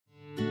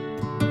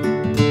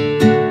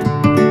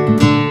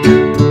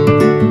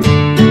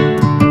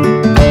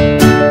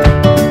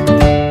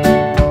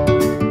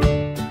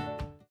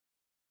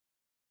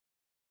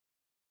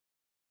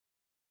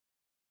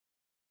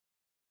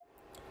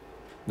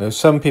Now,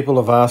 some people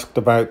have asked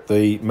about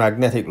the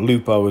magnetic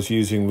loop I was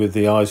using with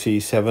the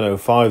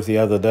IC705 the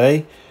other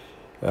day.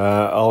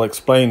 I'll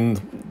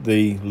explain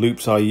the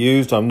loops I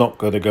used. I'm not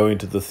going to go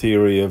into the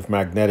theory of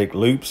magnetic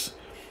loops.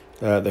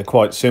 They're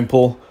quite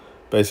simple.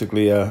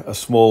 Basically a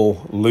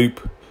small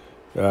loop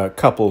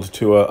coupled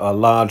to a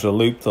larger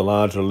loop. The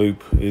larger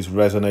loop is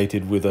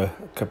resonated with a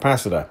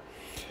capacitor.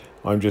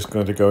 I'm just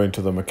going to go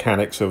into the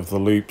mechanics of the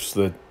loops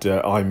that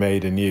I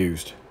made and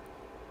used.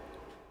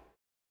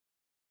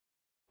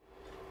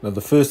 Now, the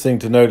first thing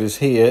to notice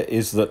here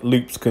is that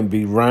loops can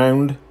be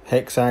round,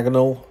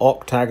 hexagonal,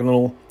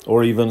 octagonal,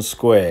 or even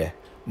square.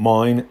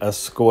 Mine are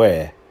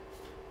square.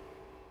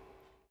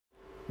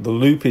 The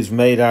loop is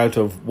made out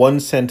of 1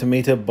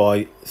 centimeter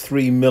by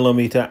 3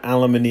 millimeter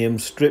aluminium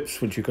strips,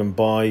 which you can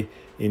buy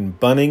in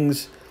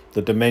Bunnings.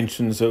 The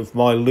dimensions of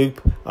my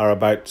loop are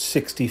about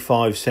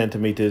 65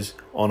 centimeters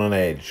on an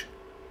edge.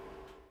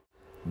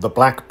 The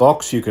black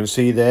box you can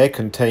see there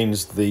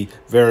contains the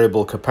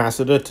variable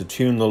capacitor to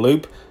tune the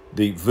loop.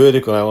 The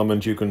vertical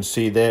element you can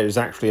see there is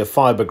actually a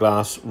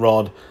fiberglass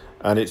rod,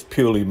 and it's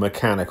purely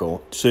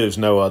mechanical. It serves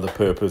no other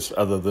purpose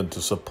other than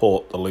to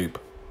support the loop.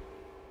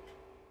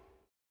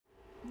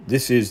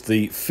 This is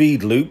the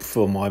feed loop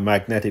for my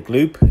magnetic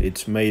loop.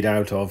 It's made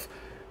out of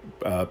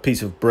a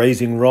piece of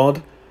brazing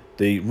rod.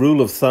 The rule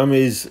of thumb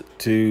is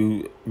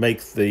to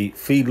make the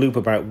feed loop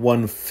about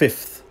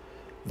 1/5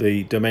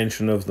 the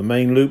dimension of the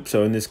main loop.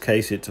 So in this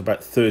case, it's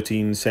about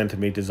 13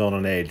 centimeters on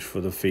an edge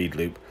for the feed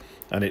loop.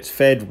 And it's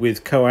fed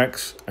with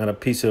coax and a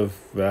piece of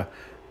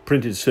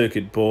printed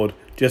circuit board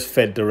just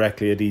fed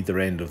directly at either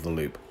end of the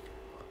loop.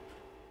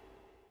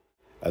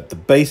 At the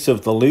base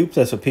of the loop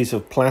there's a piece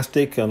of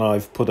plastic, and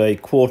I've put a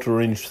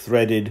 1/4 inch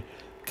threaded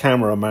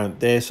camera mount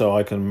there so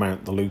I can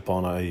mount the loop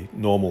on a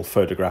normal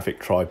photographic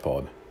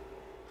tripod.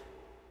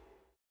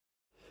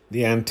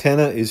 The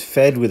antenna is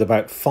fed with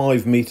about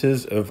 5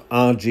 meters of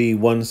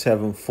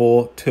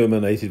RG174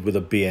 terminated with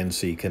a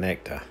BNC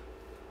connector.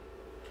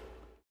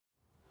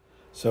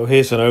 So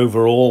here's an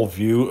overall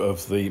view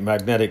of the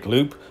magnetic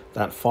loop.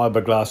 That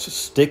fiberglass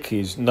stick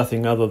is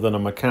nothing other than a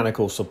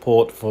mechanical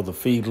support for the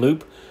feed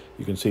loop.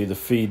 You can see the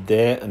feed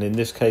there, and in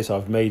this case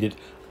I've made it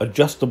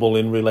adjustable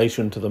in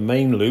relation to the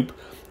main loop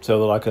so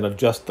that I can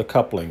adjust the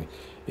coupling.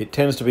 It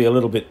tends to be a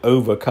little bit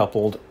over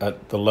coupled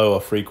at the lower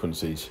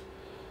frequencies.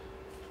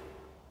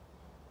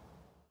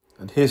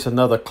 And here's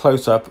another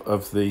close-up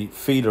of the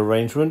feed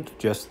arrangement,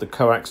 just the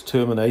coax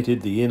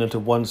terminated, the inner to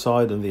one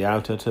side and the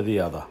outer to the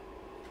other.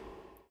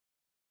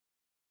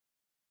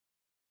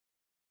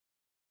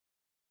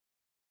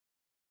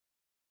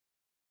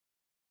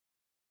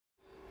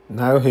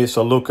 Now here's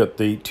a look at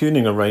the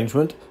tuning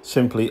arrangement.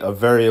 Simply a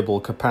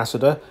variable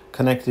capacitor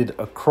connected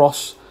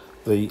across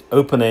the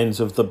open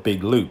ends of the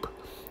big loop.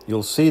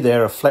 You'll see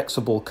there a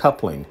flexible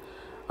coupling,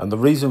 and the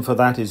reason for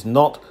that is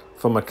not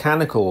for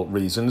mechanical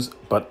reasons,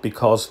 but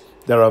because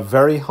there are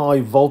very high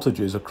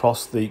voltages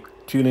across the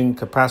tuning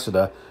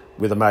capacitor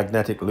with a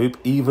magnetic loop,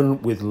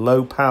 even with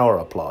low power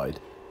applied.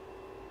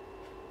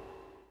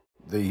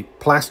 The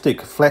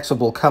plastic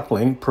flexible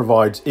coupling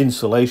provides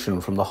insulation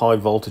from the high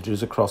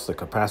voltages across the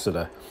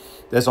capacitor.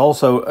 There's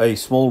also a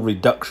small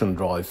reduction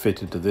drive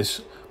fitted to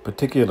this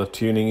particular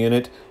tuning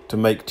unit to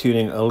make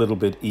tuning a little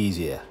bit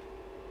easier.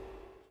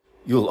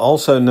 You'll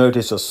also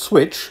notice a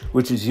switch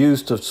which is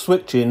used to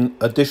switch in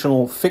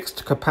additional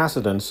fixed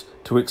capacitance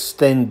to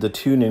extend the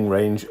tuning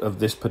range of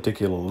this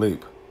particular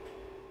loop.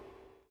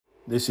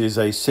 This is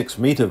a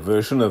 6-meter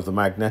version of the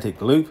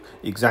magnetic loop,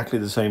 exactly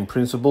the same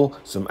principle,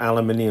 some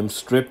aluminium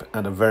strip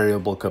and a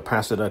variable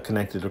capacitor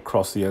connected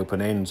across the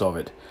open ends of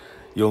it.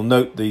 You'll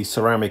note the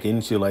ceramic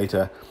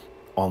insulator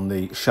on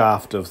the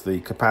shaft of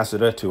the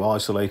capacitor to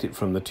isolate it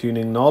from the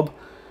tuning knob,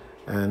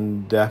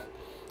 and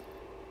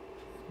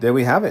there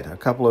we have it, a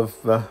couple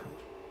of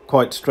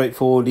quite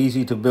straightforward,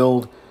 easy to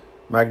build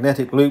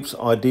magnetic loops,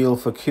 ideal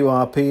for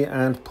QRP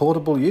and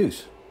portable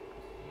use.